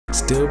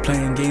Still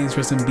playing games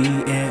for some B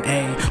and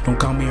A. Don't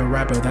call me a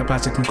rapper, that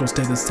plastic gon'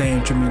 stay the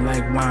same. Treat me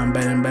like wine,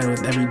 better and better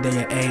with every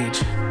day of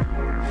age.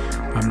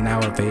 I'm now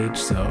of age,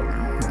 so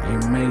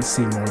you may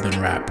see more than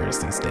rappers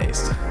these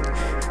days.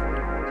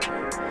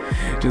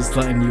 Just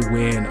letting you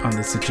in on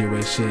the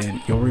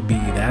situation. Yori B,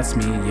 that's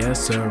me,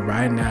 yes sir.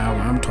 Right now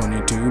I'm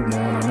 22, born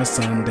on a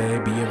Sunday,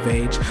 be of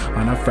age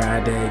on a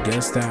Friday.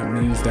 Guess that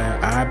means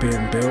that I've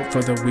been built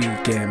for the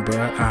weekend, but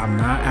I'm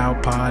not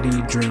out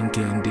party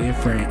drinking.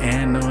 Different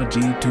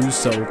energy to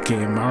soak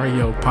in.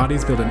 Mario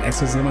parties building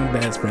extras in my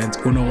best friends.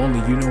 Uno only,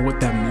 you know what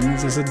that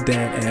means, it's a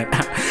dead end.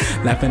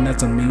 Laughing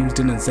at some memes,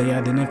 didn't say I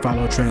didn't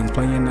follow trends.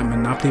 Playing at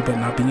Monopoly but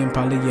not being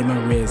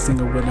polyamorous.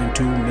 Single willing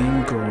to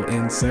mingle.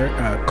 Insert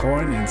a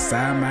corn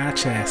inside my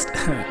chest.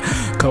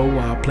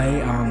 Co-op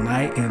play all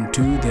night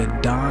into the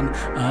dawn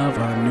of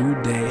a new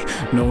day.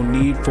 No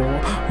need for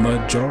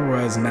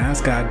Majora's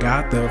Mask, I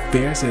got the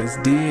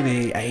fiercest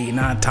deity. Ain't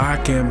not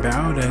talking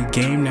about a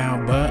game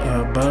now, but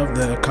above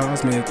the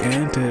cosmic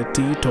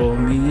entity. Told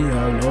me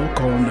a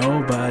local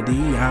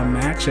nobody, I'm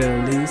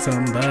actually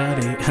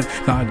somebody.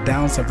 Knocked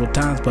down several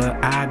times,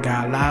 but I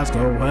got lives.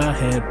 Go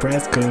ahead,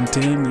 press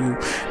continue.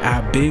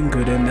 I've been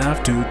good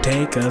enough to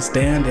take a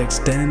stand.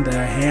 Extend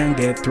a hand,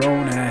 get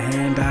thrown a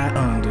hand, I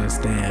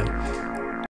understand.